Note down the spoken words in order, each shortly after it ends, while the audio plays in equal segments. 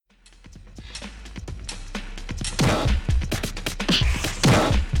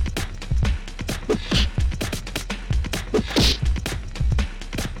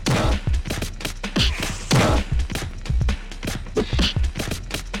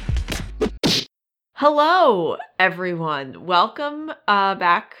Hello, everyone. Welcome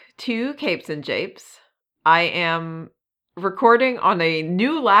back to Capes and Japes. I am recording on a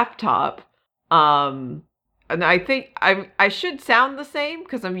new laptop, and I think I should sound the same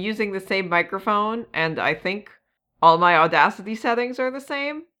because I'm using the same microphone, and I think all my Audacity settings are the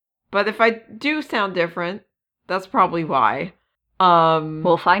same. But if I do sound different, that's probably why.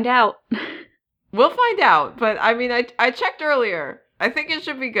 We'll find out. We'll find out. But I mean, I checked earlier. I think it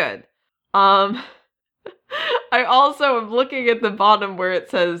should be good. I also am looking at the bottom where it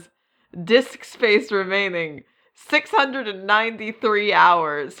says disk space remaining 693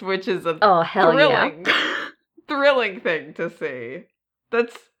 hours, which is a thrilling thing to see.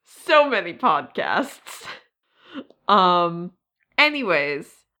 That's so many podcasts. Anyways,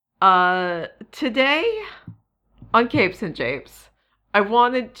 today on Capes and Japes, I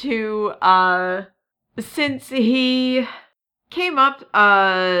wanted to, since he came up,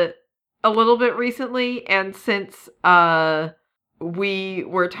 a little bit recently, and since we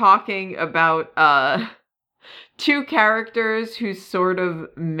were talking about two characters whose sort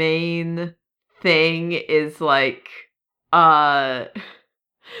of main thing is like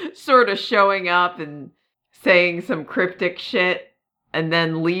sort of showing up and saying some cryptic shit and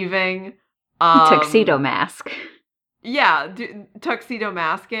then leaving. Tuxedo mask. Yeah, tuxedo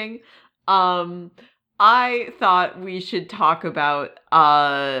masking. I thought we should talk about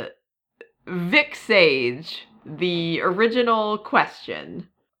Vic Sage, the original question.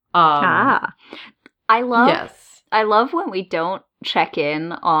 I love when we don't check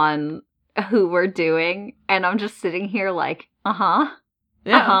in on who we're doing, and I'm just sitting here like,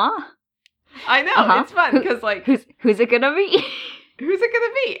 Yeah. I know, it's fun, because, like... Who's it gonna be? Who's it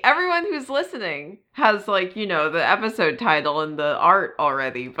gonna be? Everyone who's listening has, like, you know, the episode title and the art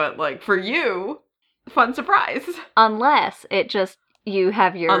already, but, like, for you, fun surprise. Unless it just... You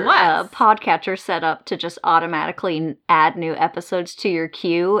have your podcatcher set up to just automatically add new episodes to your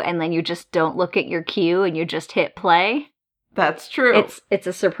queue, and then you just don't look at your queue and you just hit play. That's true. It's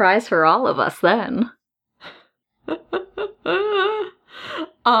a surprise for all of us then.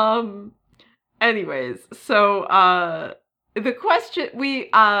 Anyways, so the question we've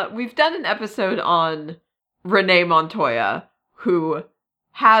done an episode on Renee Montoya, who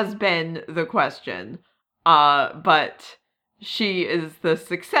has been the question, but she is the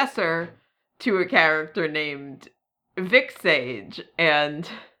successor to a character named Vic Sage, and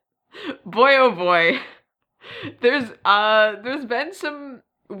boy oh boy, there's been some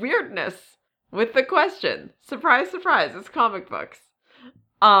weirdness with the question. Surprise, surprise, it's comic books.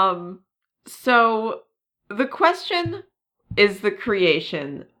 So the question is the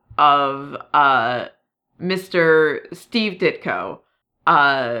creation of Mr. Steve Ditko,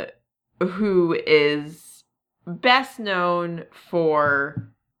 who is best known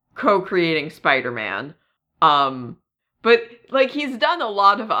for co-creating Spider-Man. But, like, he's done a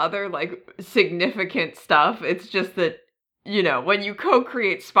lot of other, like, significant stuff. It's just that, you know, when you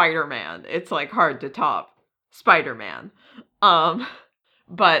co-create Spider-Man, it's, like, hard to top Spider-Man.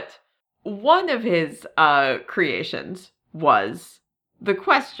 But one of his creations was the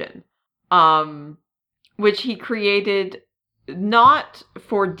question, which he created not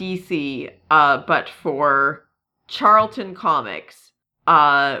for DC, but for Charlton Comics,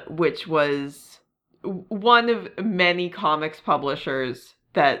 which was one of many comics publishers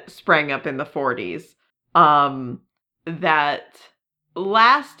that sprang up in the 40s, that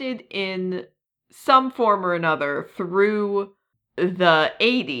lasted in some form or another through the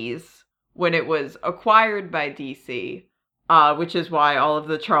 80s when it was acquired by DC, which is why all of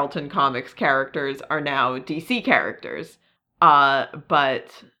the Charlton Comics characters are now DC characters.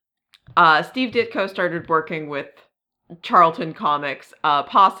 But Steve Ditko started working with Charlton Comics,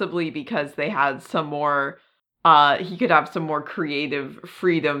 possibly because they had some more, he could have some more creative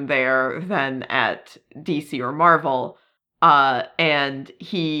freedom there than at DC or Marvel. And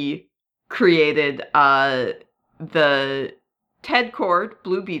he created the Ted Kord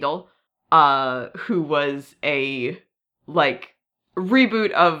Blue Beetle, who was a, like,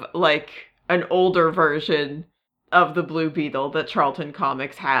 reboot of, like, an older version of the Blue Beetle that Charlton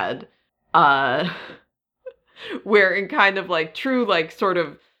Comics had, where in kind of, like, true, like, sort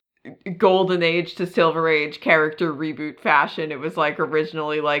of golden age to silver age character reboot fashion, it was, like,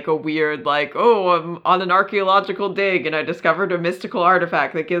 originally, like, a weird, like, oh, I'm on an archaeological dig and I discovered a mystical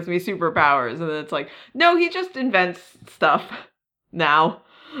artifact that gives me superpowers, and then it's like, no, he just invents stuff now.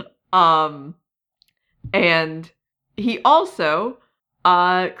 And he also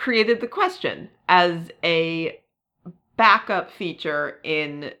created the question as a backup feature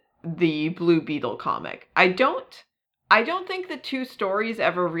in the Blue Beetle comic. I don't think the two stories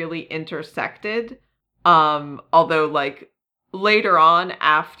ever really intersected, Although, like, later on,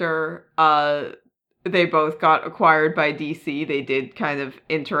 after they both got acquired by DC, they did kind of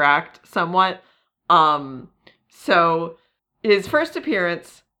interact somewhat. So his first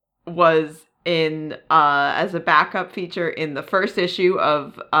appearance was in as a backup feature in the first issue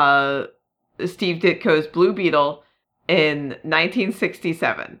of Steve Ditko's Blue Beetle in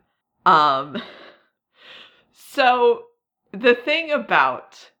 1967. So the thing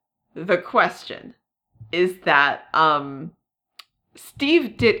about the question is that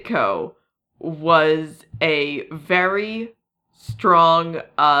Steve Ditko was a very strong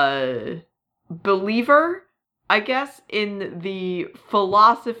believer, I guess, in the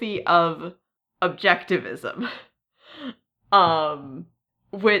philosophy of objectivism.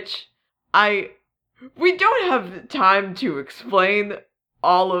 Which we don't have time to explain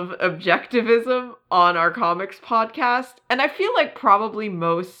all of objectivism on our comics podcast, and I feel like probably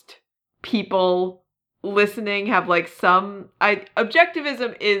most people listening have like some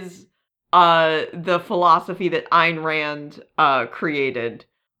objectivism is the philosophy that Ayn Rand created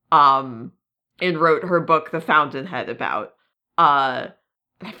and wrote her book The Fountainhead about. I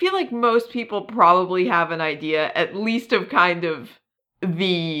feel like most people probably have an idea, at least of kind of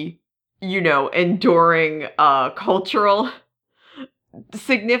the, you know, enduring cultural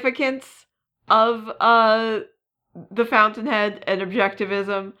significance of The Fountainhead and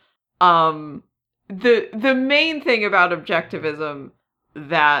objectivism. The main thing about objectivism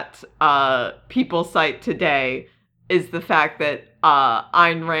that people cite today is the fact that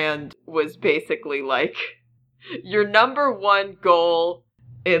Ayn Rand was basically like, your number one goal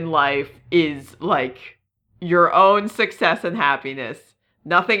in life is like your own success and happiness.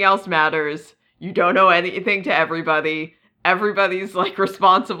 Nothing else matters. You don't owe anything to everybody. Everybody's like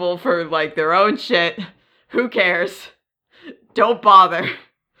responsible for like their own shit. Who cares? Don't bother.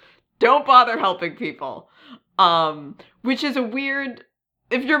 Don't bother helping people. Which is a weird,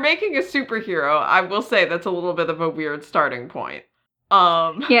 if you're making a superhero, I will say that's a little bit of a weird starting point.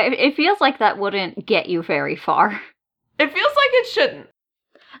 Yeah, it feels like that wouldn't get you very far. It feels like it shouldn't.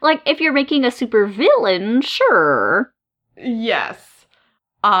 Like, if you're making a supervillain, sure. Yes.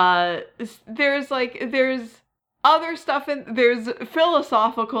 There's other stuff there's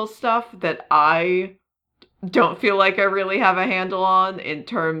philosophical stuff that I don't feel like I really have a handle on in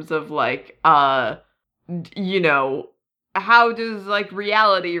terms of like, you know, how does like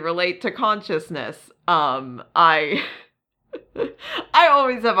reality relate to consciousness? I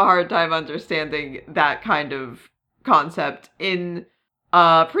always have a hard time understanding that kind of concept in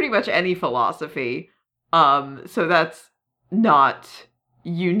pretty much any philosophy. So that's not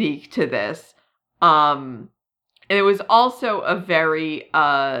unique to this. And it was also a very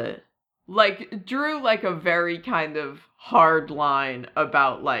drew like a very kind of hard line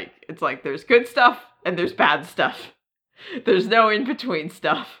about like, it's like there's good stuff and there's bad stuff. There's no in between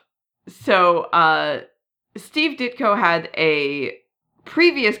stuff. So Steve Ditko had a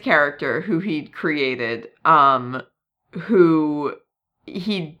previous character who he'd created, who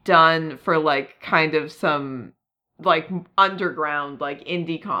he'd done for like kind of some like underground like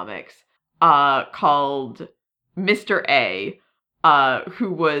indie comics, called Mr. A,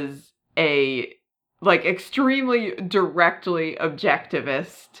 who was a like extremely directly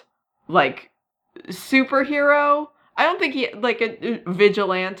objectivist like superhero. I don't think he like a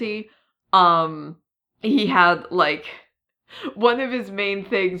vigilante. He had like one of his main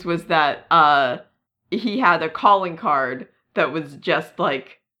things was that he had a calling card that was just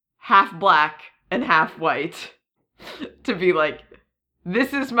like half black and half white to be like,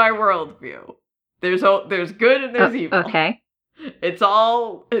 this is my worldview. There's good and there's evil. Okay. It's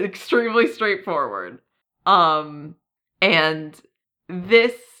all extremely straightforward. And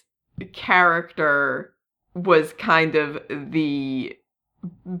this character was kind of the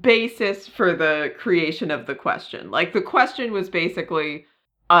basis for the creation of the question. Like, the question was basically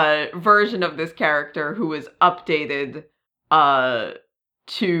a version of this character who was updated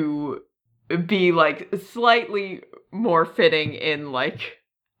to be, like, slightly more fitting in, like,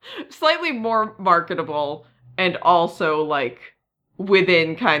 slightly more marketable and also, like,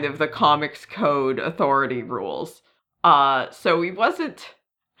 within kind of the comics code authority rules. So he wasn't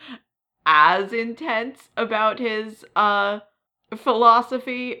as intense about his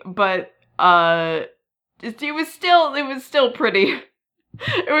philosophy, but it was still pretty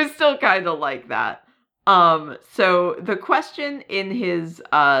it was still kind of like that. So the question in his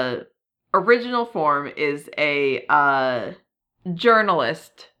original form is a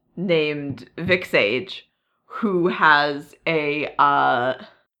journalist named Vic Sage, who has a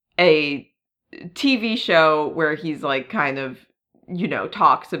TV show where he's like kind of you know,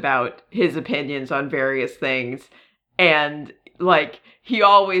 talks about his opinions on various things. And, like, he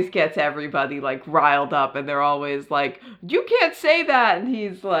always gets everybody, like, riled up, and they're always like, you can't say that! And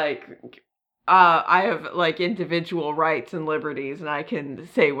he's like, I have, like, individual rights and liberties, and I can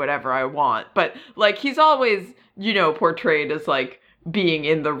say whatever I want. But, like, he's always, you know, portrayed as, like, being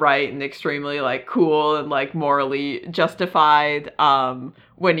in the right and extremely, like, cool and, like, morally justified,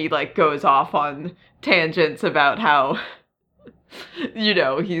 when he, like, goes off on tangents about how, you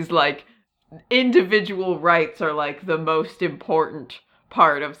know, he's, like, individual rights are, like, the most important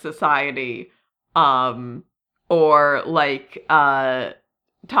part of society, or, like,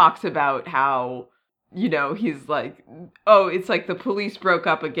 talks about how, you know, he's like, oh, it's like the police broke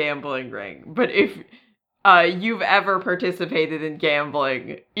up a gambling ring, but if you've ever participated in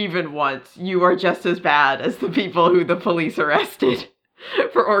gambling, even once, you are just as bad as the people who the police arrested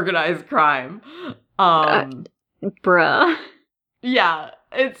for organized crime. Bruh. Yeah,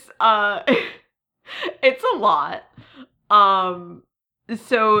 it's it's a lot.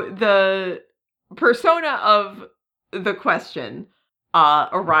 So the persona of the question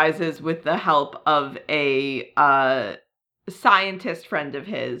arises with the help of a scientist friend of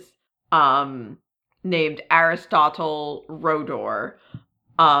his, named Aristotle Rodor,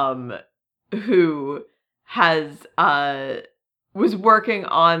 who has was working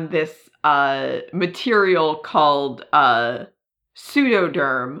on this material called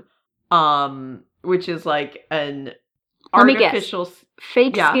pseudoderm, which is like an artificial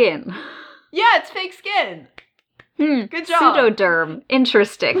fake skin. Yeah, it's fake skin. Good job. Pseudoderm.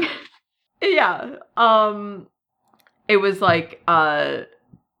 Interesting. Yeah. It was like,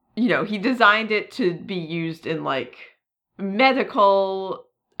 you know, he designed it to be used in, like, medical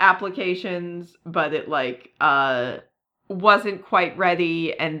applications, but it, like, wasn't quite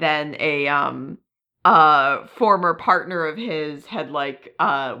ready. And then a former partner of his had, like,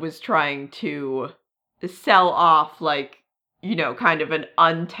 was trying to sell off, like, you know, kind of an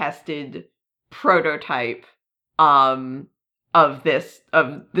untested prototype of this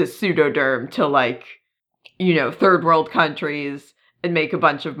pseudoderm to, like, you know, third world countries and make a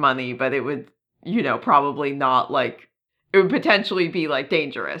bunch of money, but it would, you know, probably not, like, it would potentially be, like,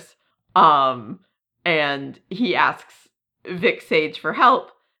 dangerous. And he asks Vic Sage for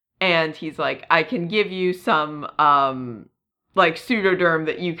help, and he's like, I can give you some like pseudoderm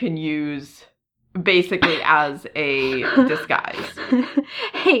that you can use basically as a disguise.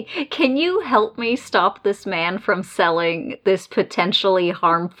 Hey, can you help me stop this man from selling this potentially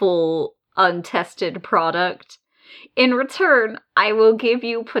harmful, untested product? In return, I will give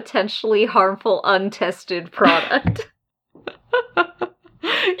you potentially harmful, untested product.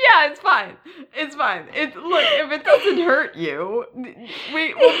 Yeah, it's fine. It's fine. Look, if it doesn't hurt you,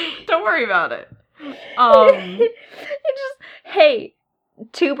 don't worry about it. Hey,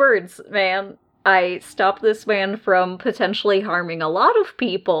 two birds, man. I stopped this man from potentially harming a lot of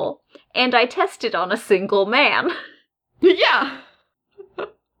people, and I tested on a single man. Yeah.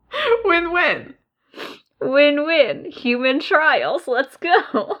 Win-win. Win-win. Human trials. Let's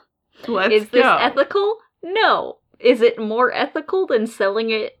go. Is this ethical? No. Is it more ethical than selling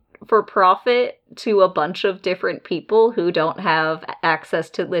it for profit to a bunch of different people who don't have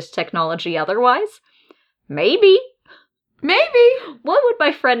access to this technology otherwise? Maybe. Maybe. What would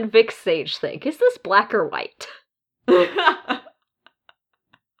my friend Vic Sage think? Is this black or white?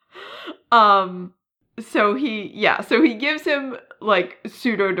 So he gives him, like,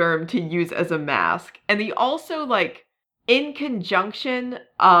 pseudoderm to use as a mask. And he also, like, in conjunction,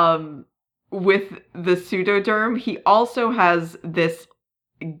 with the pseudoderm, he also has this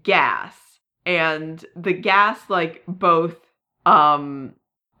gas. And the gas, like, both,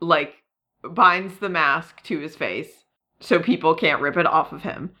 like, binds the mask to his face, so people can't rip it off of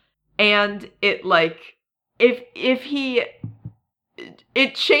him. And it, like, it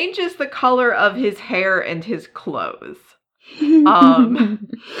changes the color of his hair and his clothes. So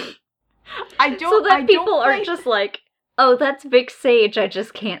that people aren't just like, oh, that's Vic Sage, I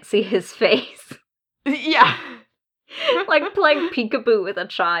just can't see his face. Yeah. Like playing peekaboo with a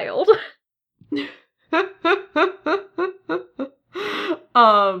child.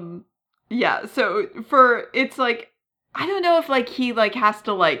 Yeah, so it's like, I don't know if, like, he, like, has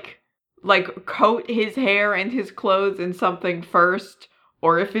to, like coat his hair and his clothes in something first,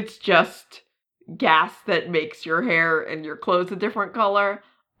 or if it's just gas that makes your hair and your clothes a different color.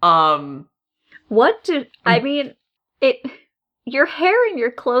 Your hair and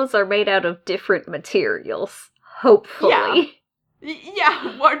your clothes are made out of different materials, hopefully.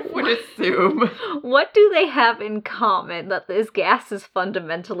 Yeah, one would assume. What do they have in common that this gas is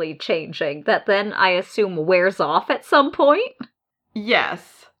fundamentally changing, that then I assume wears off at some point?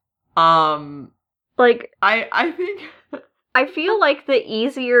 Yes. Like, I think... I feel like the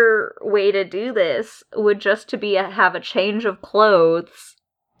easier way to do this would just to be have a change of clothes.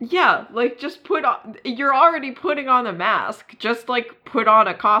 Yeah, like, just put on... You're already putting on a mask. Just, like, put on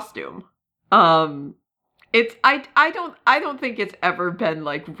a costume. It's... I don't think it's ever been,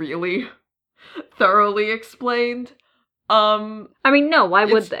 like, really thoroughly explained. I mean, no, why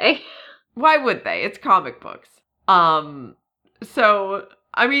would they? Why would they? It's comic books. So,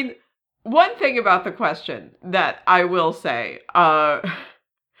 I mean, one thing about the question that I will say,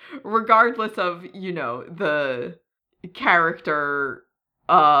 regardless of, you know, the character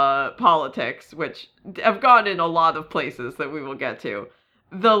politics, which have gone in a lot of places that we will get to,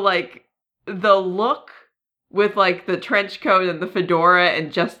 the look with, like, the trench coat and the fedora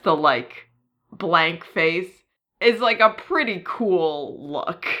and just the, like, blank face is, like, a pretty cool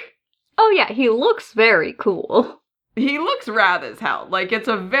look. Oh yeah, he looks very cool. He looks rad as hell. Like, it's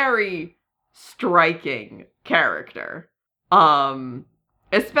a very striking character.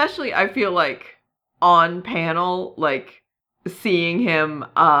 Especially, I feel like, on panel, like, seeing him,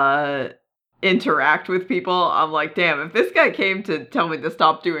 interact with people, I'm like, damn, if this guy came to tell me to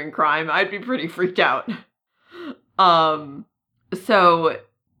stop doing crime, I'd be pretty freaked out. So,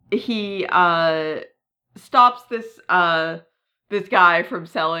 he, stops this guy from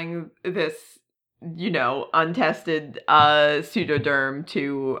selling this, you know, untested, pseudoderm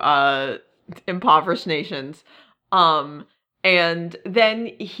to, impoverished nations. And then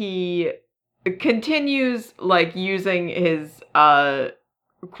he continues, like, using his,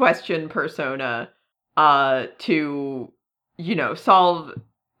 question persona, to, you know, solve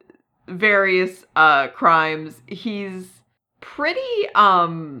various, crimes. He's pretty,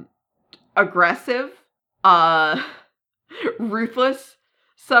 aggressive, ruthless,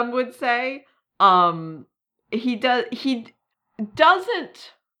 some would say. He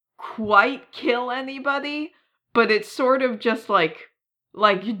doesn't quite kill anybody, but it's sort of just like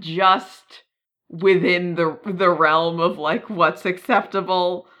just within the realm of, like, what's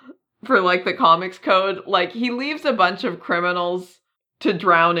acceptable for, like, the comics code. Like, he leaves a bunch of criminals to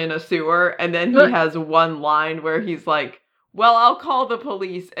drown in a sewer, and then he has one line where he's like, well, I'll call the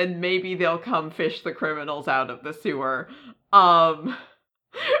police and maybe they'll come fish the criminals out of the sewer.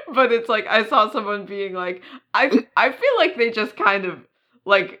 But it's like, I saw someone being like, I feel like they just kind of,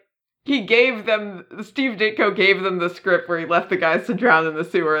 like, Steve Ditko gave them the script where he left the guys to drown in the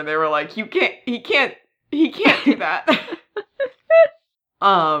sewer, and they were like, he can't do that.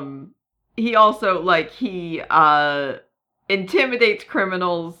 He also, like, he intimidates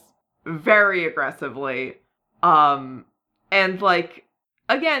criminals very aggressively. And, like,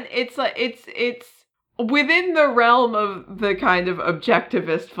 again, it's within the realm of the kind of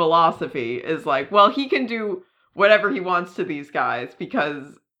objectivist philosophy is like, well, he can do whatever he wants to these guys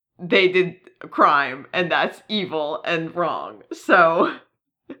because they did a crime and that's evil and wrong. So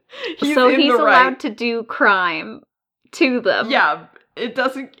he's allowed to do crime to them. Yeah, it's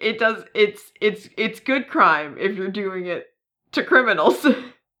good crime if you're doing it to criminals.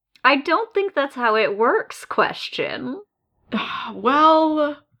 I don't think that's how it works, question.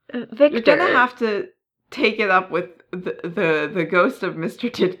 Well, Victor, you're gonna have to take it up with the ghost of Mr.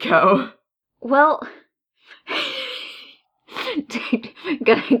 Ditko. Well,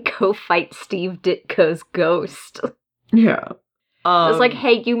 gonna go fight Steve Ditko's ghost. Yeah. It's like,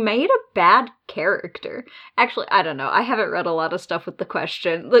 hey, you made a bad character. Actually, I don't know. I haven't read a lot of stuff with the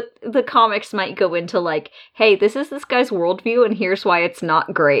question. The comics might go into, like, hey, this is this guy's worldview, and here's why it's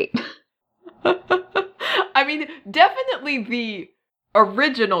not great. I mean, definitely the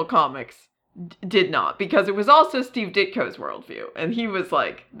original comics did not, because it was also Steve Ditko's worldview, and he was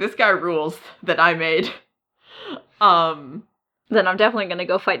like, this guy rules that I made. Then I'm definitely gonna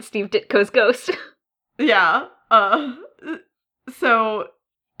go fight Steve Ditko's ghost. Yeah. So,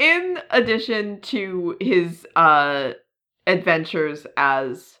 in addition to his adventures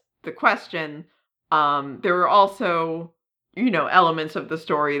as the Question, there were also, you know, elements of the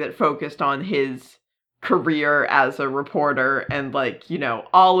story that focused on his career as a reporter and, like, you know,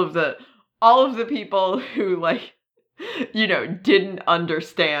 all of the people who, like, you know, didn't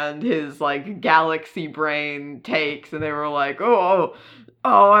understand his, like, galaxy brain takes, and they were like, oh,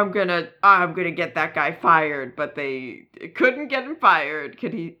 I'm gonna get that guy fired, but they couldn't get him fired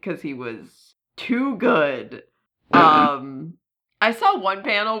because he was too good. I saw one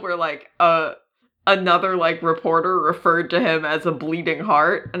panel where, like, another, like, reporter referred to him as a bleeding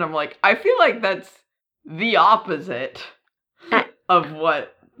heart, and I'm like, I feel like that's the opposite of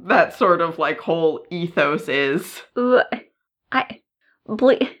what that sort of, like, whole ethos is.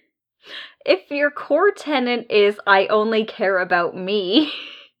 If your core tenet is, I only care about me.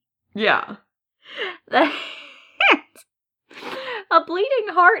 Yeah. A bleeding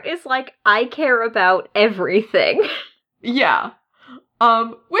heart is like, I care about everything. Yeah.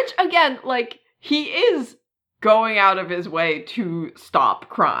 Which, again, like, he is going out of his way to stop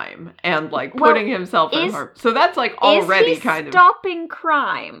crime and, like, putting himself in harm. So that's, like, already kind of... Is he stopping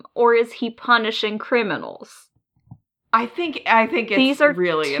crime, or is he punishing criminals? I think it's These are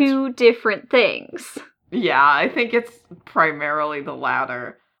really... two different things. Yeah, I think it's primarily the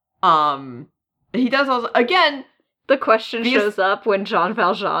latter. He does also... Again... The question shows up when Jean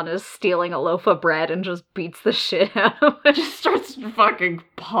Valjean is stealing a loaf of bread and just beats the shit out of him. Just starts fucking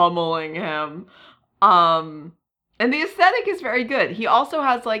pummeling him. And the aesthetic is very good. He also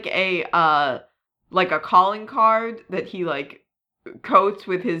has, like, a calling card that he, like, coats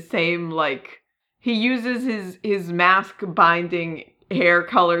with his same, like... He uses his mask binding hair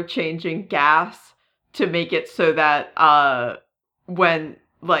color changing gas to make it so that, when,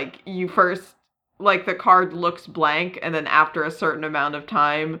 like, you first... Like, the card looks blank, and then after a certain amount of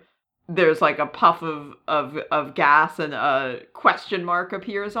time, there's, like, a puff of gas and a question mark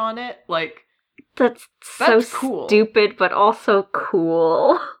appears on it. Like, that's so cool. Stupid, but also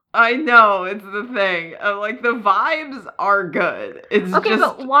cool. I know, it's the thing. Like, the vibes are good. It's okay,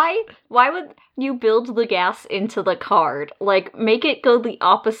 just... but why would you build the gas into the card? Like, make it go the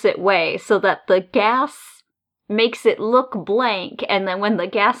opposite way so that the gas makes it look blank, and then when the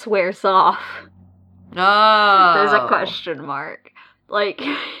gas wears off... Oh. There's a question mark. Like,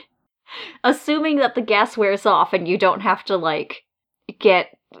 assuming that the gas wears off and you don't have to, like,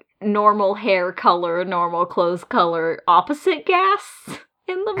 get normal hair color, normal clothes color, opposite gas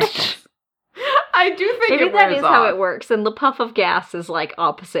in the mix. I do think maybe it wears that is off. how it works, and the puff of gas is, like,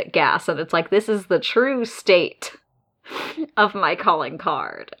 opposite gas, and it's like, this is the true state of my calling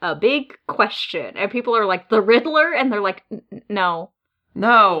card. A big question. And people are like, the Riddler? And they're like, no.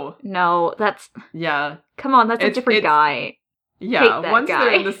 No, that's... Yeah. Come on, that's a different guy. Yeah, once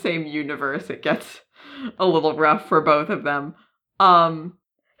they're in the same universe, it gets a little rough for both of them.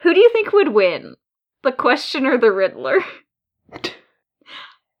 Who do you think would win? The Question or the Riddler?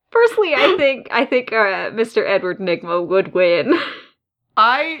 Personally, I think Mr. Edward Nygma would win.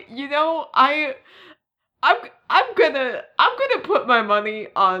 I'm gonna put my money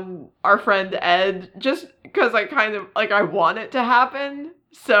on our friend Ed, just because I kind of, like, I want it to happen,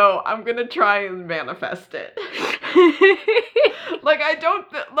 so I'm gonna try and manifest it. Like,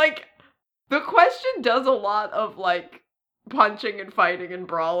 the Question does a lot of, like, punching and fighting and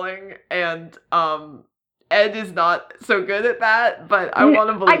brawling, and, Ed is not so good at that, but I want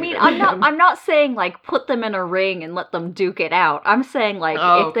to believe in him. I'm not saying, like, put them in a ring and let them duke it out. I'm saying, like,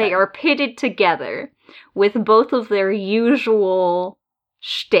 if they are pitted together with both of their usual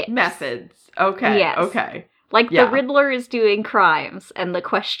shticks. Methods. Okay. Yes. Okay. Like, the Riddler is doing crimes, and the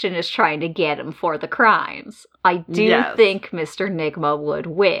Question is trying to get him for the crimes. I do think Mr. Nygma would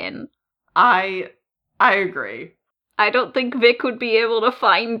win. I agree. I don't think Vic would be able to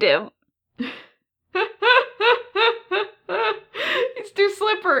find him. It's too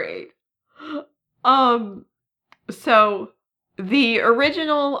slippery. So the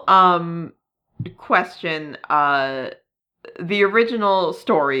original Question, the original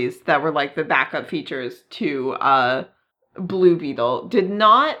stories that were, like, the backup features to Blue Beetle did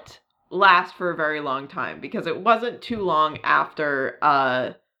not last for a very long time, because it wasn't too long after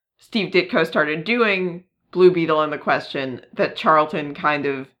Steve Ditko started doing Blue Beetle and the Question that Charlton kind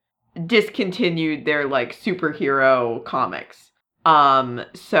of discontinued their, like, superhero comics.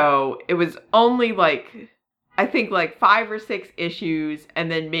 So it was only, like, I think, like, 5 or 6 issues, and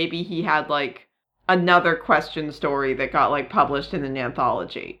then maybe he had, like, another Question story that got, like, published in an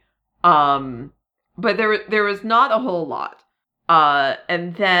anthology. But there was not a whole lot.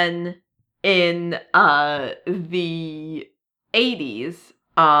 And then in the 80s,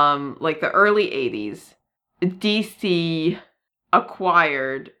 like the early 80s, DC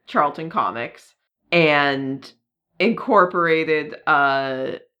acquired Charlton Comics and incorporated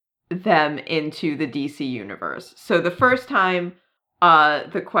them into the DC universe. So the first time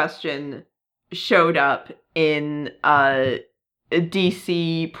the Question showed up in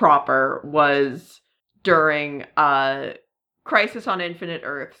DC proper was during Crisis on Infinite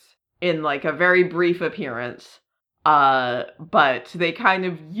Earths, in, like, a very brief appearance. But they kind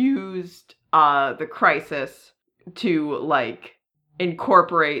of used the Crisis to, like,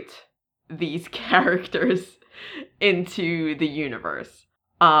 incorporate these characters into the universe.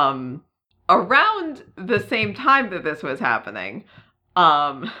 Around the same time that this was happening,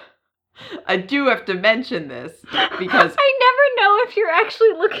 I do have to mention this because I never know if you're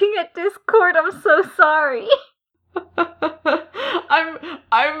actually looking at Discord. I'm so sorry.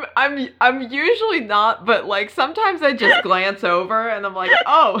 I'm usually not, but like sometimes I just glance over and I'm like,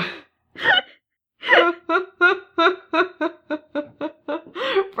 oh.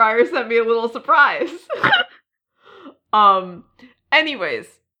 Briar sent me a little surprise. Anyways,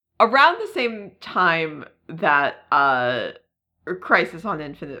 around the same time that Crisis on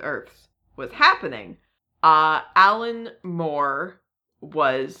Infinite Earths was happening, Alan Moore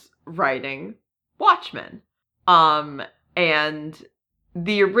was writing Watchmen. And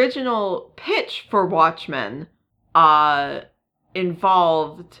the original pitch for Watchmen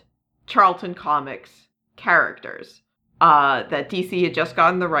involved Charlton Comics characters that DC had just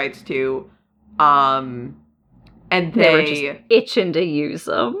gotten the rights to. And they were just itching to use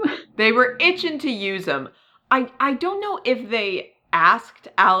them. They were itching to use them. I don't know if they asked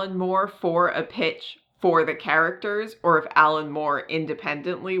Alan Moore for a pitch for the characters or if Alan Moore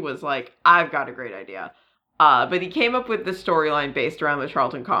independently was like, I've got a great idea. But he came up with the storyline based around the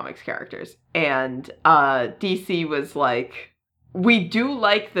Charlton Comics characters. And DC was like, we do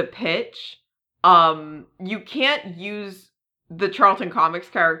like the pitch. You can't use the Charlton Comics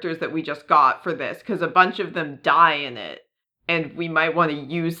characters that we just got for this because a bunch of them die in it. And we might want to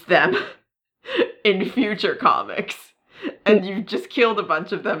use them in future comics. And you've just killed a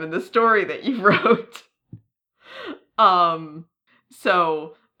bunch of them in the story that you wrote.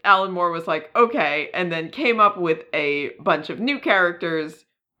 So Alan Moore was like, okay, and then came up with a bunch of new characters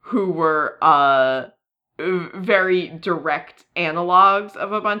who were very direct analogs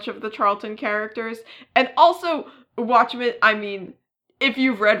of a bunch of the Charlton characters. And also, Watchmen, I mean, if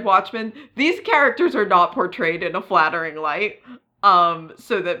you've read Watchmen, these characters are not portrayed in a flattering light.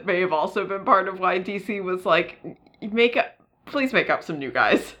 So that may have also been part of why DC was like, please make up some new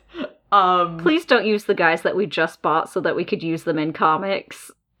guys. Please don't use the guys that we just bought so that we could use them in comics.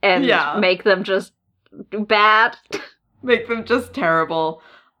 And make them just bad. Make them just terrible.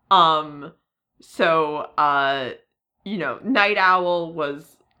 So, Night Owl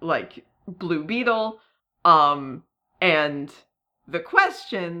was, like, Blue Beetle. And the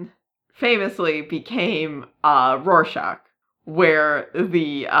Question famously became, Rorschach, where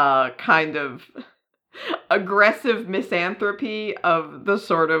the, kind of aggressive misanthropy of the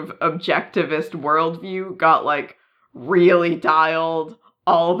sort of objectivist worldview got, like, really dialed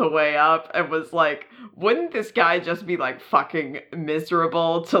all the way up and was like, wouldn't this guy just be like fucking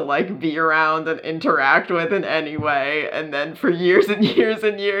miserable to like be around and interact with in any way? And then for years and years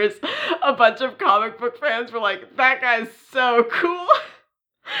and years, a bunch of comic book fans were like, that guy's so cool.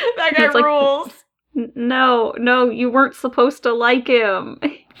 That guy rules. Like, no, you weren't supposed to like him.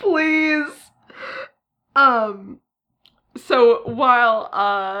 Please. So while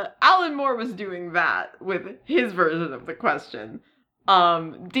Alan Moore was doing that with his version of the Question,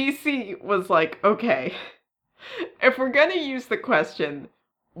 DC was like, okay, if we're gonna use the Question,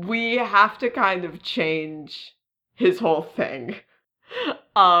 we have to kind of change his whole thing.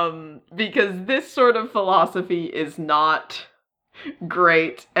 Because this sort of philosophy is not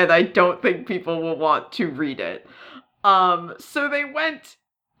great, and I don't think people will want to read it. So they went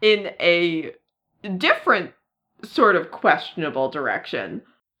in a different sort of questionable direction.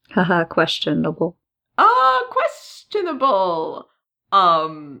 Haha, questionable. Questionable.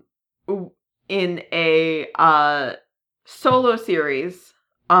 In a solo series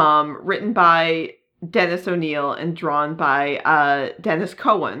written by Dennis O'Neil and drawn by Dennis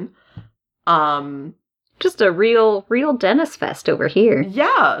Cohen. Just a real Dennis fest over here.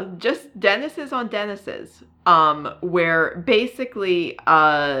 Yeah, just Dennis's on Dennis's. Where basically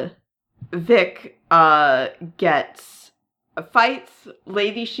Vic fights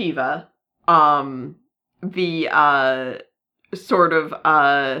Lady Shiva, the sort of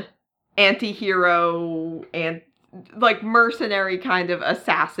anti-hero and like mercenary kind of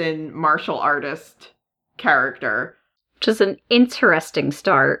assassin martial artist character. Which is an interesting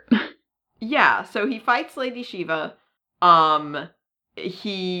start. Yeah, so he fights Lady Shiva.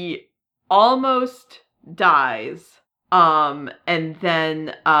 He almost dies. And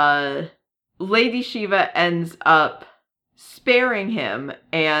then Lady Shiva ends up sparing him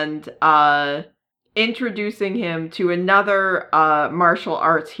and introducing him to another martial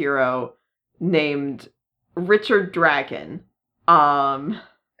arts hero named Richard Dragon.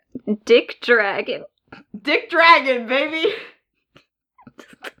 Dick Dragon. Dick Dragon, baby!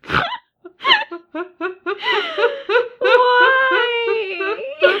 Why?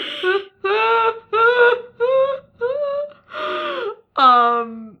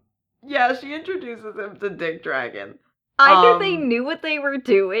 Yeah, she introduces him to Dick Dragon. Either they knew what they were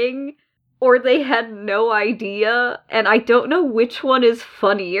doing, or they had no idea, and I don't know which one is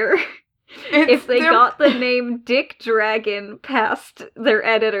funnier. If they got the name Dick Dragon past their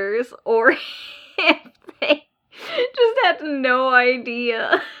editors, or if they just had no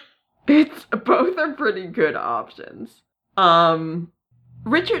idea. Both are pretty good options.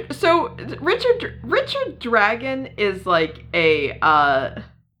 Richard Dragon is like a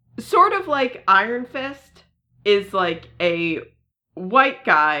sort of like Iron Fist is like a white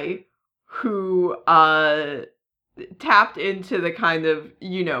guy who tapped into the kind of,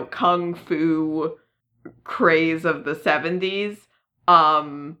 kung fu craze of the 70s.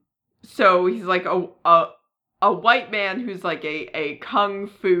 So he's like a white man who's like a kung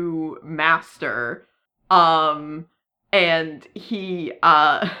fu master. And he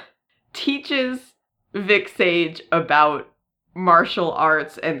teaches Vic Sage about martial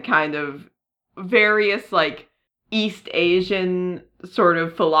arts and kind of various like East Asian sort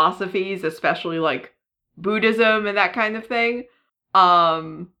of philosophies, especially like Buddhism and that kind of thing.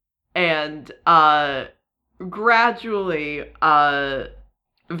 And gradually,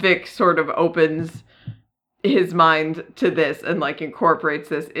 Vic sort of opens his mind to this and like incorporates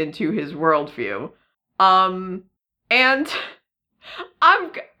this into his worldview. And I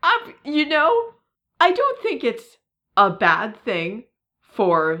don't think it's a bad thing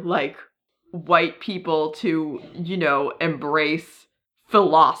for like white people to, embrace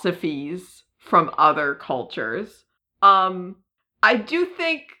philosophies from other cultures. I do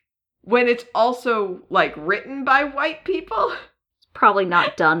think when it's also like written by white people, it's probably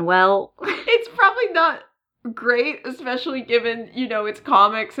not done well. It's probably not great, especially given, it's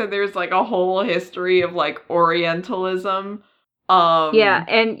comics and there's like a whole history of like Orientalism. Yeah,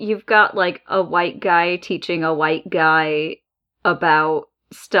 and you've got like a white guy teaching a white guy about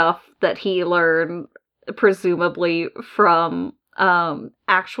stuff that he learned presumably from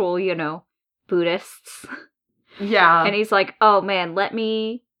actual, Buddhists. Yeah. And he's like, "Oh man, let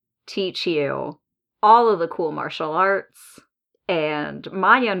me teach you all of the cool martial arts and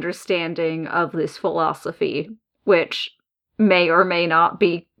my understanding of this philosophy, which may or may not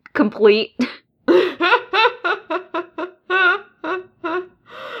be complete."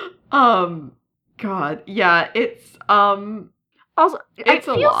 God, yeah, it's also, it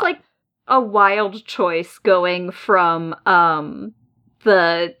feels like a wild choice going from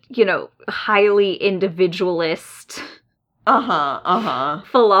the, highly individualist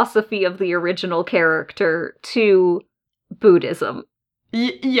philosophy of the original character to Buddhism.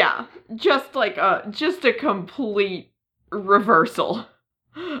 Yeah, just like just a complete reversal.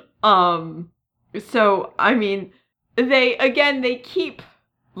 So I mean, they keep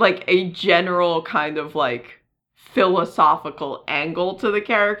like a general kind of like philosophical angle to the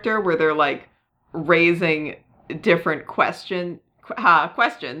character where they're like raising different questions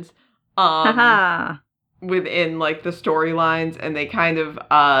within like the storylines, and they kind of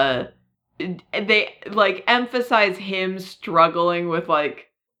they like emphasize him struggling with like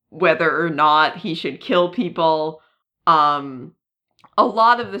whether or not he should kill people. A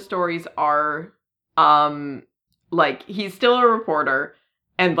lot of the stories are like he's still a reporter,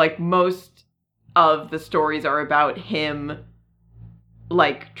 and like most of the stories are about him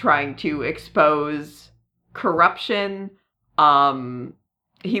like trying to expose corruption.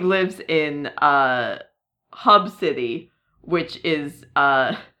 He lives in Hub City, which is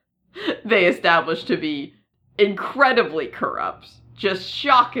they established to be incredibly corrupt, just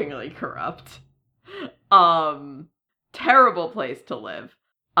shockingly corrupt. Terrible place to live.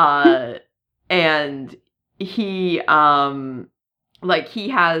 And he he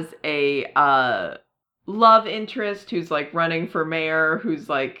has a love interest who's like running for mayor, who's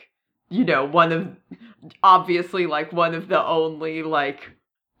like, one of the only like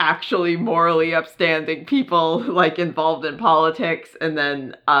actually morally upstanding people like involved in politics. And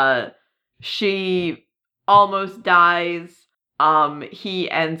then she almost dies. He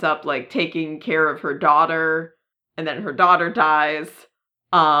ends up like taking care of her daughter, and then her daughter dies.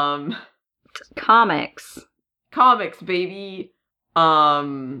 Comics, baby.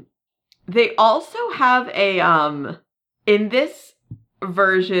 They also have a in this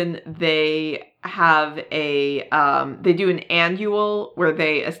version they have a they do an annual where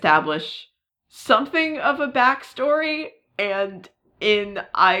they establish something of a backstory, and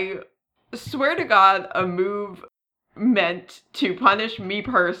I swear to God, a move meant to punish me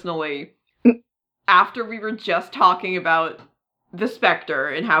personally after we were just talking about the Spectre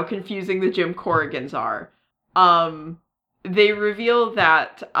and how confusing the Jim Corrigans are. They reveal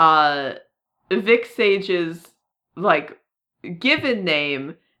that Vic Sage's like given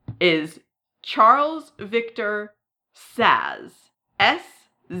name is Charles Victor Szazz.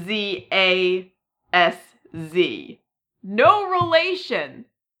 S-Z-A-S-Z. No relation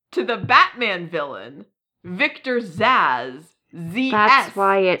to the Batman villain, Victor Zsasz. Z-S-A-S-Z. That's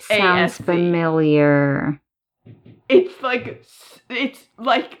why it sounds familiar. It's like,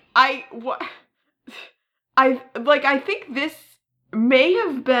 I think this may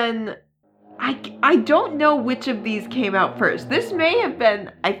have been, I don't know which of these came out first. This may have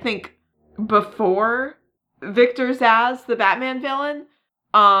been, I think, before Victor Zsasz, the Batman villain.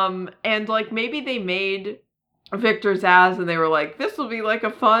 And like maybe they made Victor Zsasz and they were like, this will be like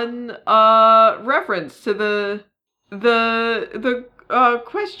a fun reference to the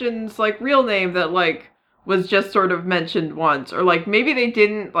question's like real name that like was just sort of mentioned once, or like maybe they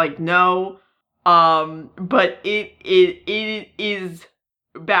didn't like know, but it is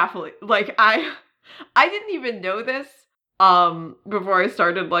baffling. Like I didn't even know this before I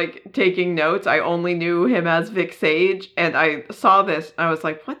started like taking notes. I only knew him as Vic Sage, and I saw this and I was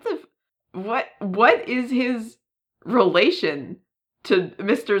like, what is his relation to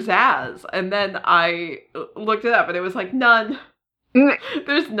Mr. Zsasz? And then I looked it up and it was like none.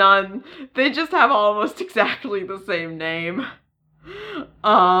 There's none. They just have almost exactly the same name.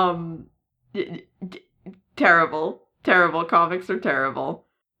 Terrible. Comics are terrible.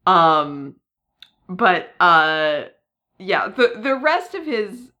 But yeah, the rest of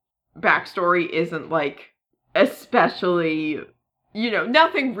his backstory isn't like especially,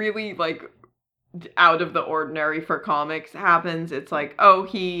 nothing really like out of the ordinary for comics happens. It's like, oh,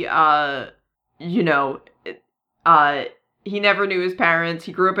 he he never knew his parents.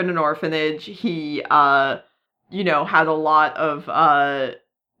 He grew up in an orphanage. He, had a lot of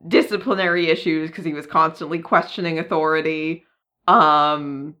disciplinary issues because he was constantly questioning authority.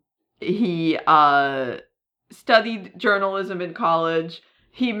 He studied journalism in college.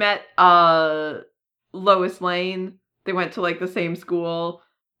 He met Lois Lane. They went to like the same school.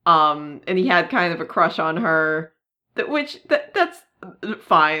 And he had kind of a crush on her, that's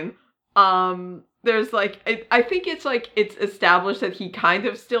fine. There's like, I think it's like, it's established that he kind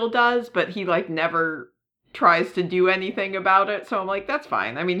of still does, but he like never tries to do anything about it. So I'm like, that's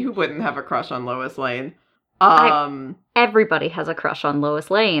fine. I mean, who wouldn't have a crush on Lois Lane? Everybody has a crush on Lois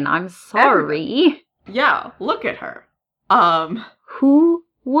Lane. I'm sorry. Yeah, look at her. Who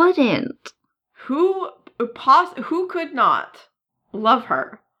wouldn't? Who could not love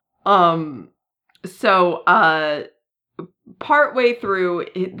her? So, partway through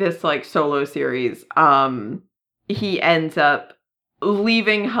this, like, solo series, he ends up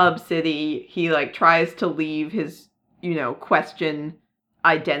leaving Hub City. He, like, tries to leave his, question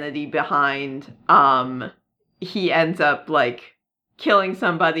identity behind. He ends up, like, killing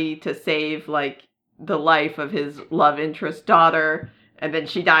somebody to save, like, the life of his love interest daughter, and then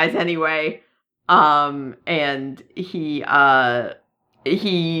she dies anyway. And he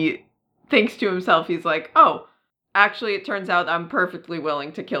thinks to himself, he's like, oh, actually, it turns out I'm perfectly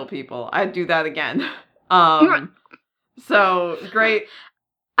willing to kill people. I'd do that again. So, great.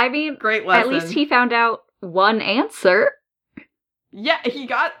 I mean, great lesson. At least he found out one answer. Yeah, he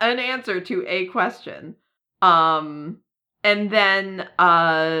got an answer to a question. And then,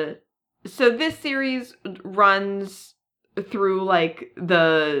 so this series runs through, like,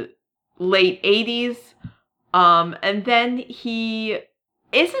 the late 80s. And then he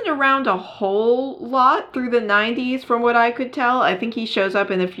isn't around a whole lot through the 90s from what I could tell. I think he shows up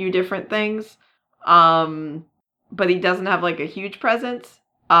in a few different things. But he doesn't have like a huge presence.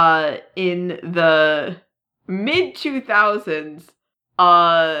 In the mid 2000s,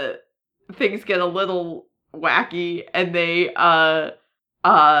 things get a little wacky, and they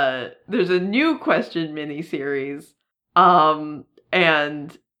there's a new Question miniseries.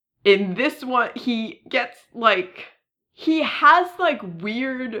 And in this one he gets like, he has, like,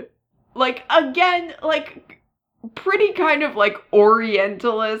 weird, like, again, like, pretty kind of, like,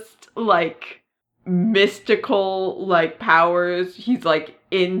 Orientalist, like, mystical, like, powers. He's, like,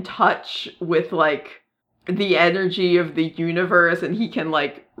 in touch with, like, the energy of the universe, and he can,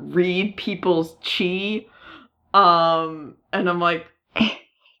 like, read people's chi. And I'm like,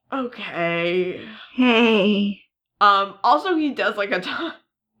 okay. Hey. Also, he does, like, a ton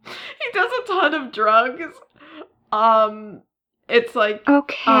of drugs. It's like,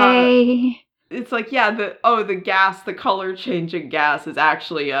 okay. It's like, yeah, the gas, the color changing gas is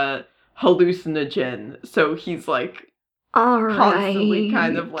actually a hallucinogen. So he's like, constantly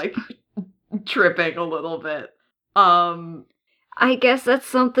kind of like tripping a little bit. I guess that's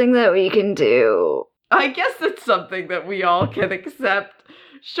something that we can do. I guess that's something that we all can accept.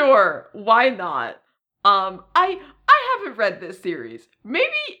 Sure, why not? I haven't read this series.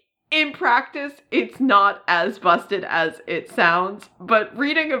 Maybe in practice, it's not as busted as it sounds, but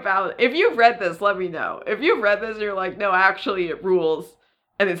reading about, if you've read this, let me know. If you've read this and you're like, no, actually it rules,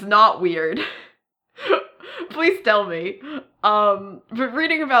 and it's not weird, please tell me. But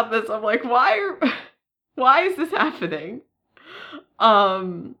reading about this, I'm like, why is this happening?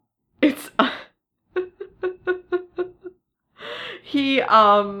 It's, he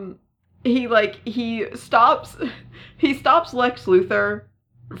stops Lex Luthor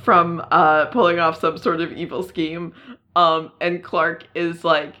from pulling off some sort of evil scheme, and Clark is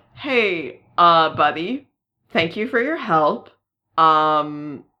like, hey, buddy, thank you for your help.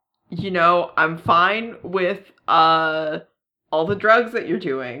 I'm fine with all the drugs that you're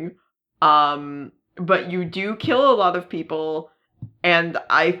doing, but you do kill a lot of people, and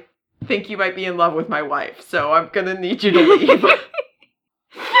I think you might be in love with my wife, so I'm gonna need you to leave.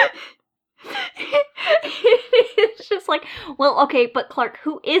 It's just like, well, okay, but Clark,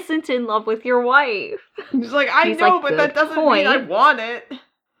 who isn't in love with your wife? He's like, I know, but that doesn't mean I want it.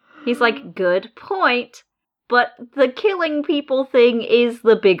 He's like, good point, but the killing people thing is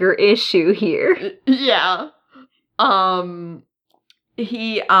the bigger issue here. Yeah.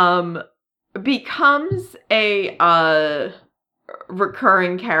 He, becomes a,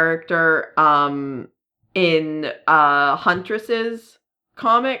 recurring character, in, Huntress's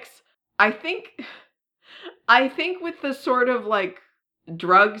comics. I think with the sort of, like,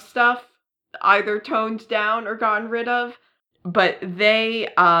 drug stuff either toned down or gotten rid of, but they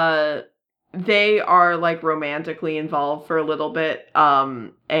are, like, romantically involved for a little bit,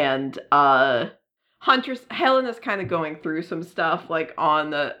 and Huntress, Helen is kind of going through some stuff, like,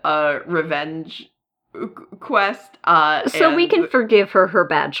 on the, revenge quest, so we can forgive her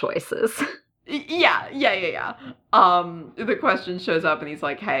bad choices. Yeah. The Question shows up and he's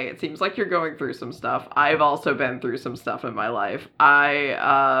like, hey, it seems like you're going through some stuff. I've also been through some stuff in my life.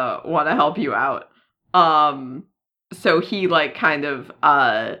 I, want to help you out. So he, like, kind of,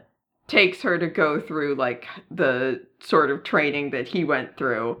 takes her to go through, like, the sort of training that he went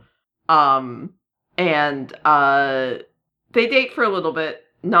through. And, they date for a little bit,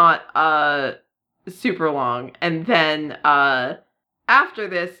 not, super long. And then, after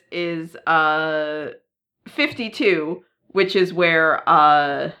this is 52, which is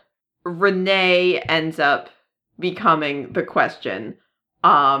where Renee ends up becoming the Question,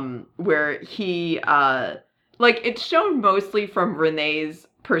 where he it's shown mostly from Renee's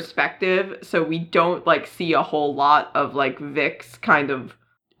perspective, so we don't like see a whole lot of like Vic's kind of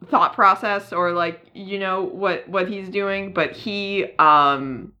thought process or like, you know, what he's doing, but he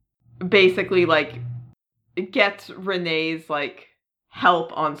basically like gets Renee's like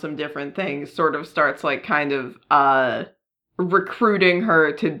help on some different things, sort of starts like kind of recruiting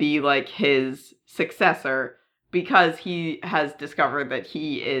her to be like his successor because he has discovered that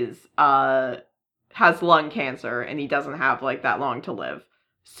he is has lung cancer and he doesn't have like that long to live.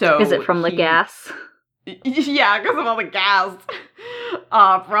 So is it from the gas? Yeah, because of all the gas.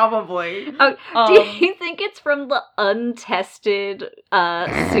 Probably. Do you think it's from the untested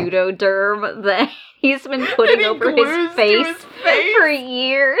pseudoderm that he's been putting over his face for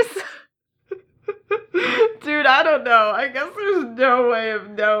years? Dude, I don't know. I guess there's no way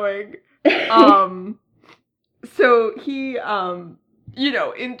of knowing. So he, you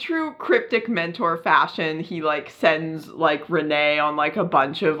know, in true cryptic mentor fashion, he, like, sends, like, Renee on, like, a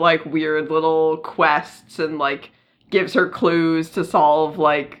bunch of, like, weird little quests and, like, gives her clues to solve,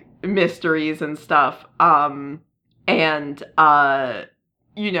 like, mysteries and stuff. And,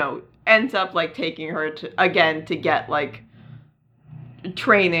 you know, ends up, like, taking her to get, like,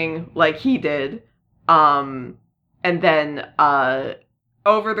 training like he did. And then,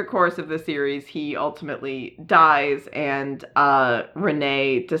 over the course of the series, he ultimately dies, and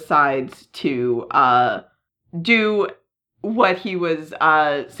Renee decides to do what he was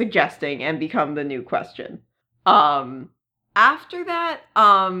suggesting and become the new Question. After that,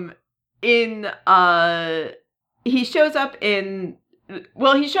 he shows up in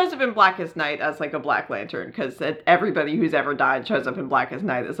Blackest Night as like a Black Lantern, because everybody who's ever died shows up in Blackest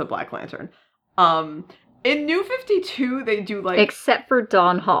Night as a Black Lantern. In New 52, they do, like... Except for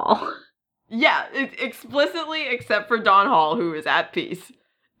Don Hall. Yeah, explicitly except for Don Hall, who is at peace.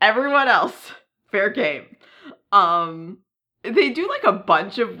 Everyone else, fair game. They do, like, a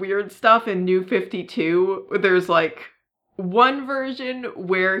bunch of weird stuff in New 52. There's, like, one version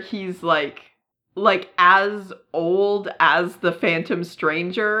where he's, like, as old as the Phantom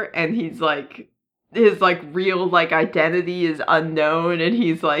Stranger, and he's, like, his, like, real, like, identity is unknown, and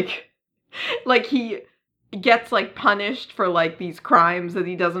he's, like, he gets, like, punished for, like, these crimes that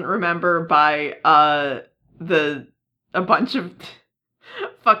he doesn't remember by, a bunch of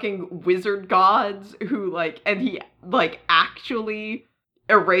fucking wizard gods who, like, and he, like, actually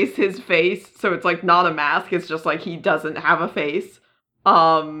erase his face, so it's, like, not a mask, it's just, like, he doesn't have a face.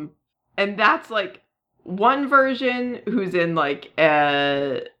 And that's, like, one version who's in, like,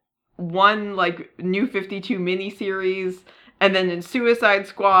 one, like, New 52 miniseries, and then in Suicide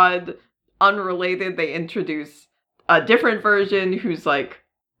Squad, unrelated, they introduce a different version who's, like,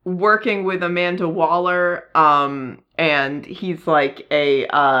 working with Amanda Waller, and he's, like,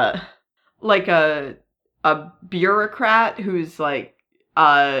 a bureaucrat who's, like,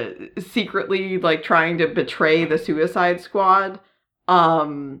 secretly, like, trying to betray the Suicide Squad.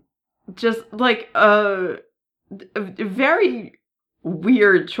 Just, like, very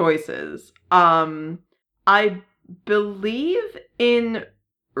weird choices. I believe in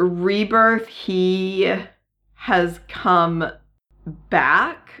Rebirth he has come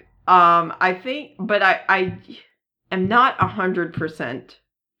back. I think, but I am not 100%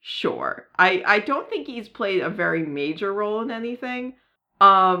 sure. I don't think he's played a very major role in anything.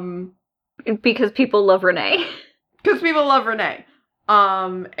 Because people love Renee. Because people love Renee.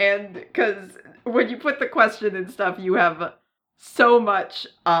 And because when you put the question and stuff, you have so much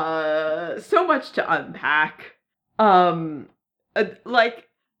to unpack. Like,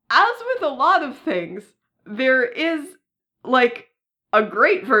 as with a lot of things, there is, like, a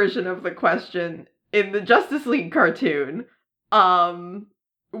great version of the question in the Justice League cartoon,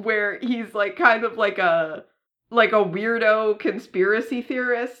 where he's, like, kind of like a weirdo conspiracy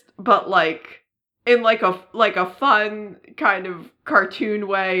theorist, but, like, in, like a fun kind of cartoon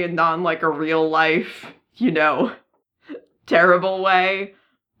way and not in, like, a real life, terrible way.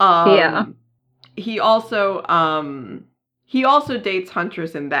 Yeah. He also dates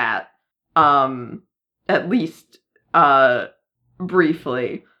Huntress in that, at least,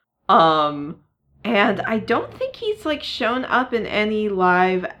 briefly. And I don't think he's, like, shown up in any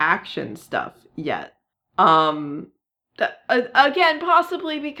live action stuff yet. Again,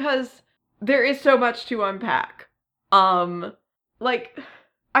 possibly because there is so much to unpack. Like,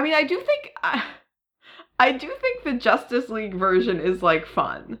 I mean, I do think the Justice League version is, like,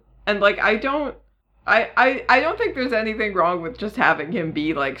 fun. And, like, I don't think there's anything wrong with just having him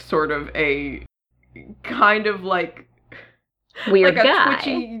be, like, sort of a kind of, like, weird like a guy.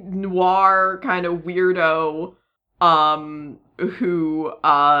 twitchy noir kind of weirdo, who,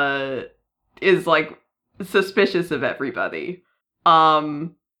 is, like, suspicious of everybody.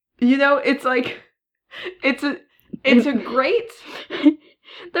 It's like, it's a great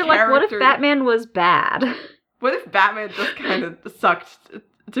They're like, what if Batman was bad? What if Batman just kind of sucked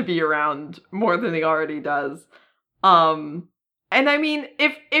to be around more than he already does? And I mean,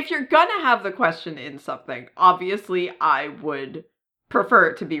 if you're gonna have the question in something, obviously I would prefer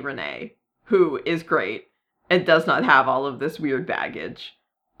it to be Renee, who is great and does not have all of this weird baggage.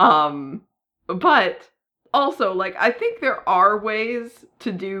 But also, like, I think there are ways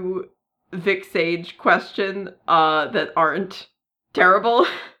to do Vic Sage question that aren't terrible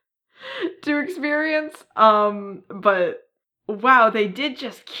to experience. But wow, they did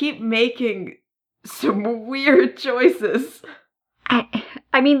just keep making some weird choices.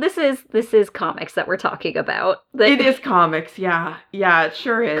 I mean, this is comics that we're talking about. It is comics, yeah. Yeah, it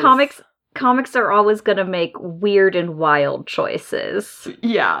sure is. Comics are always gonna make weird and wild choices.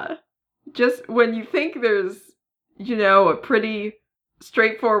 Yeah. Just when you think there's, a pretty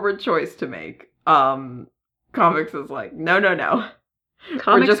straightforward choice to make, comics is like, no.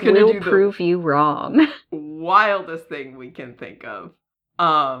 Comics just gonna will prove you wrong. Wildest thing we can think of.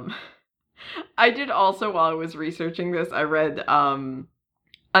 I did also, while I was researching this, I read an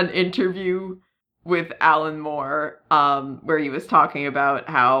interview with Alan Moore, where he was talking about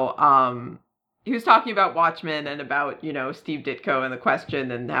how he was talking about Watchmen and about, Steve Ditko and the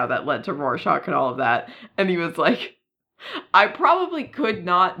question and how that led to Rorschach and all of that. And he was like, I probably could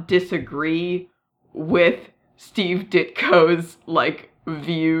not disagree with Steve Ditko's, like,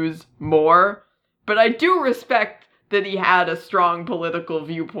 views more, but I do respect that he had a strong political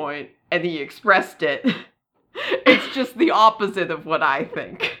viewpoint and he expressed it. It's just the opposite of what I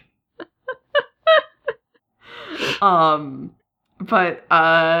think.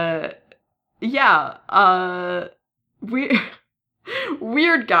 Yeah,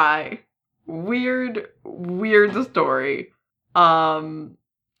 weird guy. Weird story.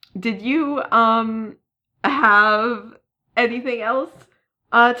 Did you, have anything else,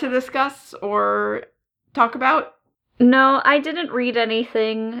 to discuss or talk about? No, I didn't read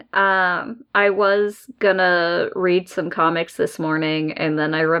anything. I was gonna read some comics this morning, and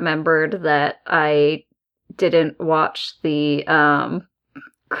then I remembered that I didn't watch the,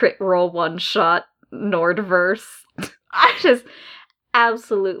 Crit Role one-shot Nordverse.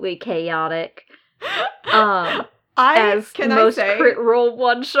 absolutely chaotic. As most crit roll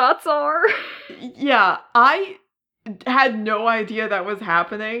one-shots are. Yeah, I had no idea that was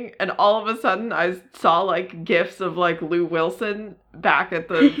happening, and all of a sudden I saw, like, gifs of, like, Lou Wilson back at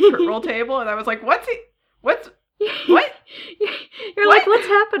the crit roll table, and I was like, what? You're like, what's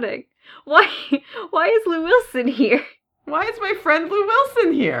happening? Why is Lou Wilson here? Why is my friend Lou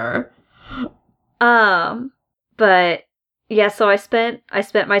Wilson here? But yeah, so I spent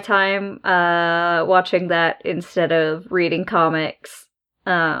my time watching that instead of reading comics.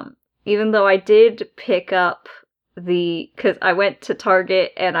 Even though I did pick up because I went to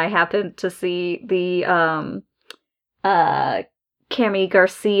Target and I happened to see the Cami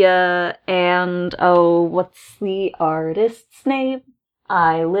Garcia and what's the artist's name?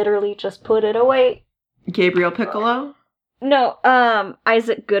 I literally just put it away. Gabriel Piccolo? No,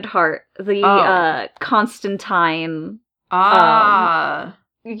 Isaac Goodhart, the Constantine young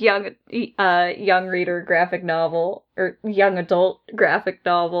reader graphic novel or young adult graphic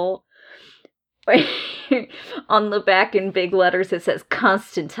novel. On the back in big letters it says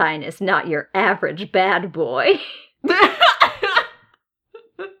Constantine is not your average bad boy.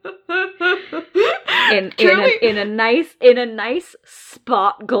 in a nice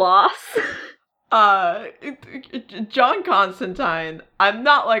spot gloss. John Constantine, I'm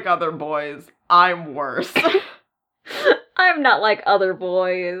not like other boys. I'm worse. I'm not like other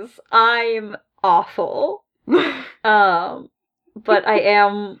boys. I'm awful. But I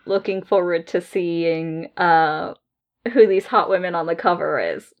am looking forward to seeing who these hot women on the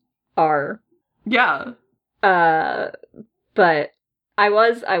cover are. Yeah. But I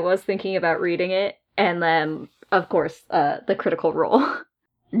was thinking about reading it, and then of course the Critical Role.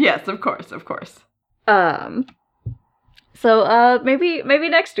 Yes, of course. So maybe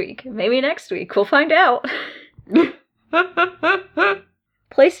next week. Maybe next week we'll find out.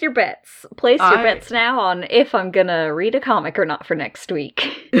 Place your bets. Place your bets now on if I'm gonna read a comic or not for next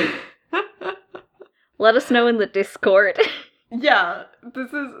week. Let us know in the Discord. Yeah,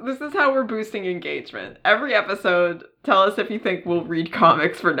 this is how we're boosting engagement. Every episode, tell us if you think we'll read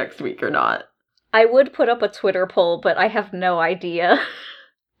comics for next week or not. I would put up a Twitter poll, but I have no idea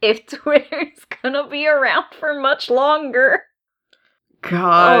if Twitter's gonna be around for much longer.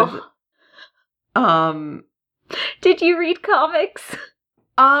 God. Did you read comics?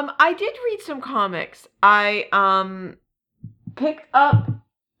 I did read some comics. I picked up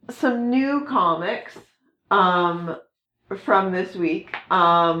some new comics from this week.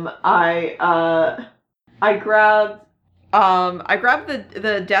 I grabbed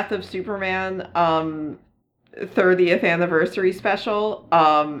the Death of Superman 30th anniversary special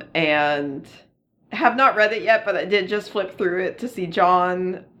and have not read it yet, but I did just flip through it to see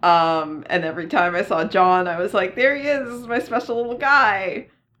John, and every time I saw John, I was like, there he is, this is my special little guy.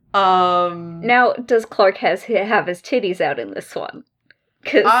 Now, does Clark have his titties out in this one?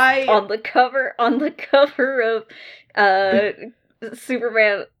 Because on the cover of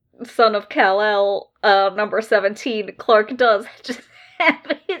Superman, Son of Kal-El, number 17, Clark does just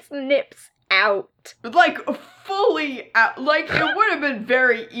have his nips out. Like, fully out. Like, it would have been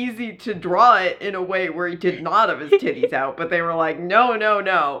very easy to draw it in a way where he did not have his titties out, but they were like,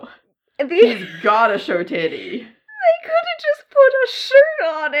 no. He's gotta show titty. They could have just put a shirt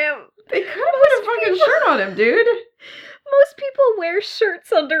on him. They could have put a fucking shirt on him, dude. Most people wear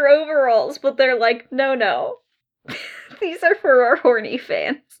shirts under overalls, but they're like, no. These are for our horny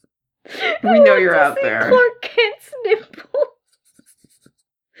fans. We know you're out there. Clark Kent's nipples.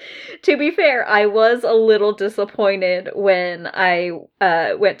 To be fair, I was a little disappointed when I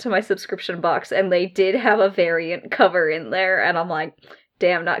went to my subscription box and they did have a variant cover in there, and I'm like,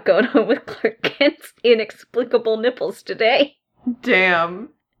 damn, not going home with Clark Kent's inexplicable nipples today. Damn.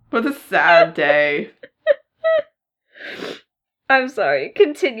 What a sad day. I'm sorry,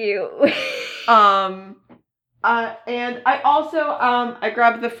 continue. And I also, I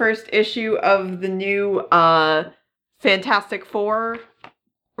grabbed the first issue of the new, Fantastic Four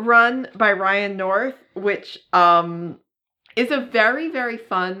run by Ryan North, which, is a very, very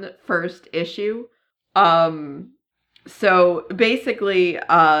fun first issue. So basically,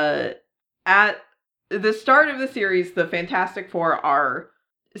 at the start of the series, the Fantastic Four are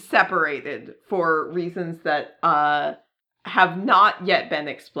separated for reasons that, have not yet been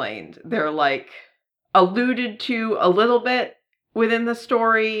explained. They're, like, alluded to a little bit within the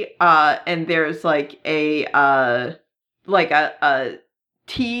story, and there's, like, a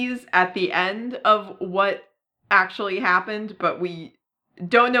tease at the end of what actually happened, but we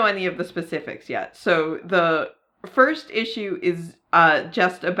don't know any of the specifics yet. So the first issue is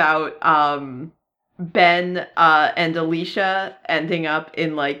just about Ben and Alicia ending up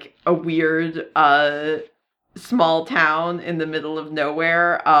in like a weird small town in the middle of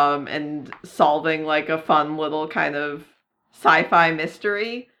nowhere and solving like a fun little kind of sci-fi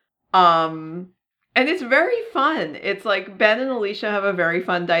mystery. And it's very fun. It's like Ben and Alicia have a very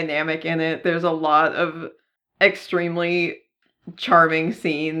fun dynamic in it. There's a lot of extremely charming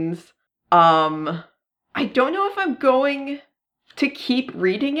scenes. I don't know if I'm going to keep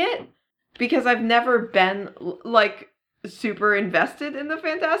reading it because I've never been like super invested in the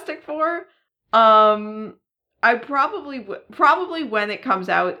Fantastic Four. I probably when it comes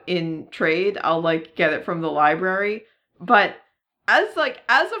out in trade, I'll like get it from the library. But as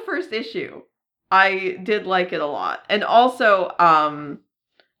a first issue, I did like it a lot. And also, I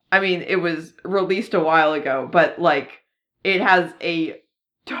mean, it was released a while ago, but like it has a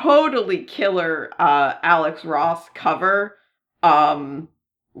totally killer Alex Ross cover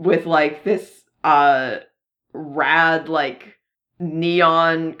with like this rad like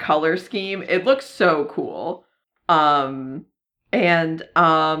neon color scheme. It looks so cool. I read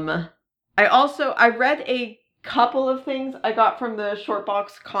a couple of things I got from the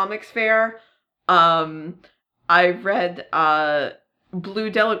Shortbox Comics Fair. I read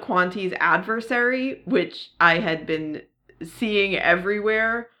Blue Delaquante's Adversary, which I had been seeing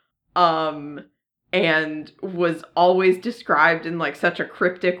everywhere, and was always described in like such a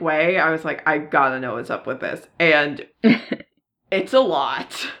cryptic way. I was like, I gotta know what's up with this. And it's a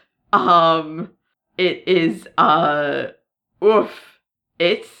lot. It is,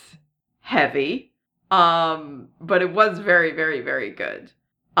 it's heavy. But it was very, very, very good.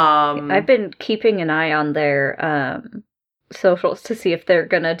 I've been keeping an eye on their, socials to see if they're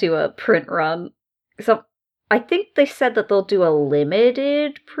gonna do a print run. So I think they said that they'll do a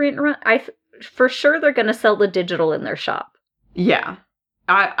limited print run. For sure they're gonna sell the digital in their shop. Yeah.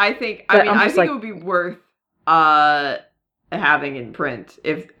 I think it would be worth, having in print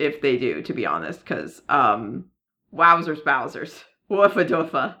if they do, to be honest, because wowzers bowsers, woofa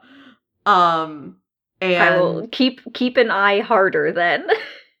doofa. And I will keep an eye harder then.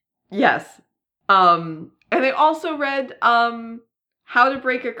 Yes. And I also read How to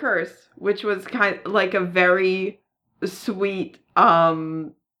Break a Curse, which was kind of like a very sweet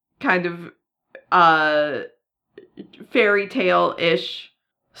kind of fairy tale-ish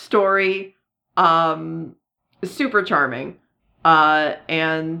story. Super charming.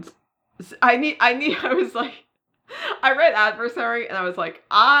 And I was like, I read Adversary and I was like,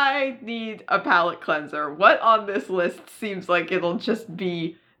 I need a palate cleanser. What on this list seems like it'll just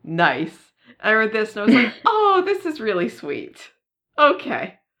be nice? And I read this and I was like, oh, this is really sweet.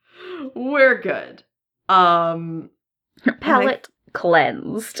 Okay. We're good. Palate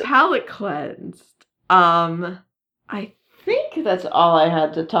cleansed. Palate cleansed. I think that's all I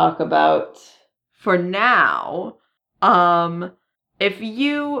had to talk about for now. If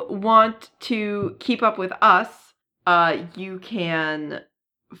you want to keep up with us, you can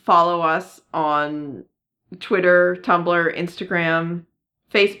follow us on Twitter, Tumblr, Instagram,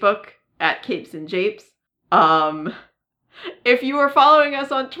 Facebook at Capes and Japes. If you are following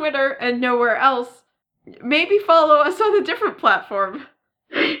us on Twitter and nowhere else, maybe follow us on a different platform.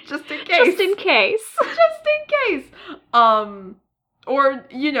 Just in case. Just in case. Just in case. Or,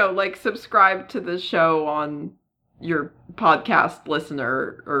 like subscribe to the show on your podcast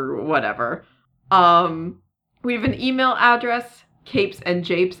listener or whatever. We have an email address,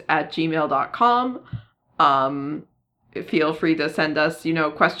 capesandjapes@gmail.com. Feel free to send us,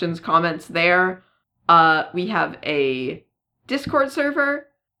 questions, comments there. We have a Discord server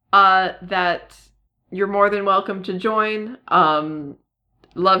that you're more than welcome to join.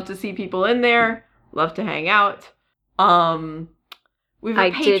 Love to see people in there. Love to hang out.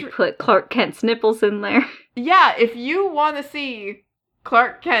 Did put Clark Kent's nipples in there. Yeah, if you want to see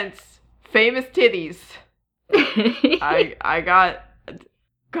Clark Kent's famous titties, I got...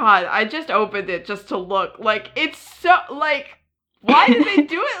 God, I just opened it just to look. Like, it's so... Like, why did they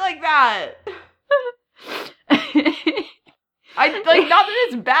do it like that? Not that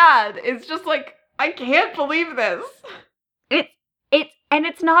it's bad. It's just like, I can't believe this.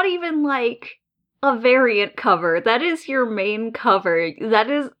 It's not even like a variant cover. That is your main cover. That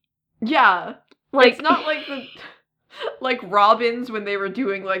is... Yeah. Like, it's not like the... Like Robin's when they were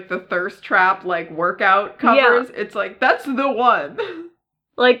doing like the thirst trap like workout covers. Yeah. It's like, that's the one.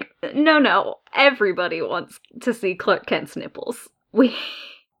 Like, no. Everybody wants to see Clark Kent's nipples. We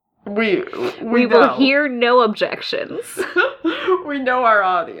will hear no objections. We know our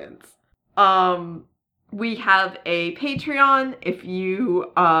audience. We have a Patreon. If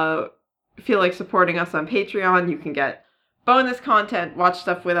you feel like supporting us on Patreon, you can get bonus content, watch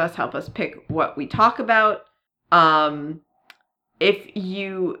stuff with us, help us pick what we talk about. If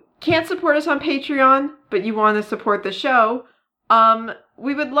you can't support us on Patreon, but you want to support the show,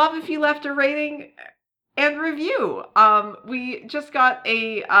 we would love if you left a rating and review. We just got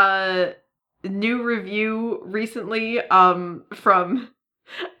a new review recently from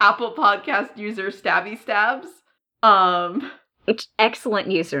Apple Podcast user Stabby Stabs. Excellent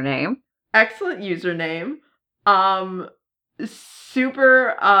username. Excellent username.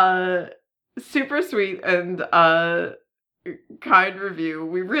 Super sweet and kind review.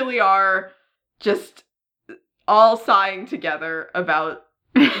 We really are just all sighing together about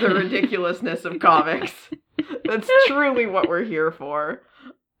the ridiculousness of comics. That's truly what we're here for.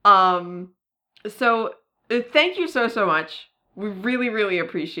 So thank you so much. We really, really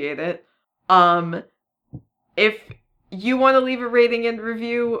appreciate it. If you want to leave a rating and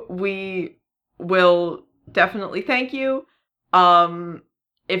review, we will definitely thank you.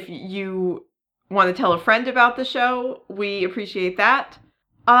 If you want to tell a friend about the show, we appreciate that.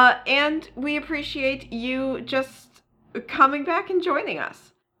 And we appreciate you just coming back and joining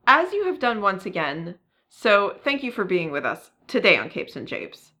us, as you have done once again. So thank you for being with us today on Capes and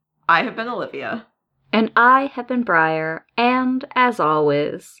Japes. I have been Olivia. And I have been Briar. And as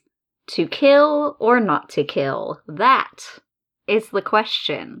always, to kill or not to kill, that is the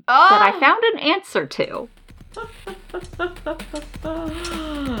question that I found an answer to.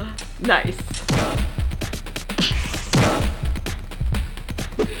 Nice.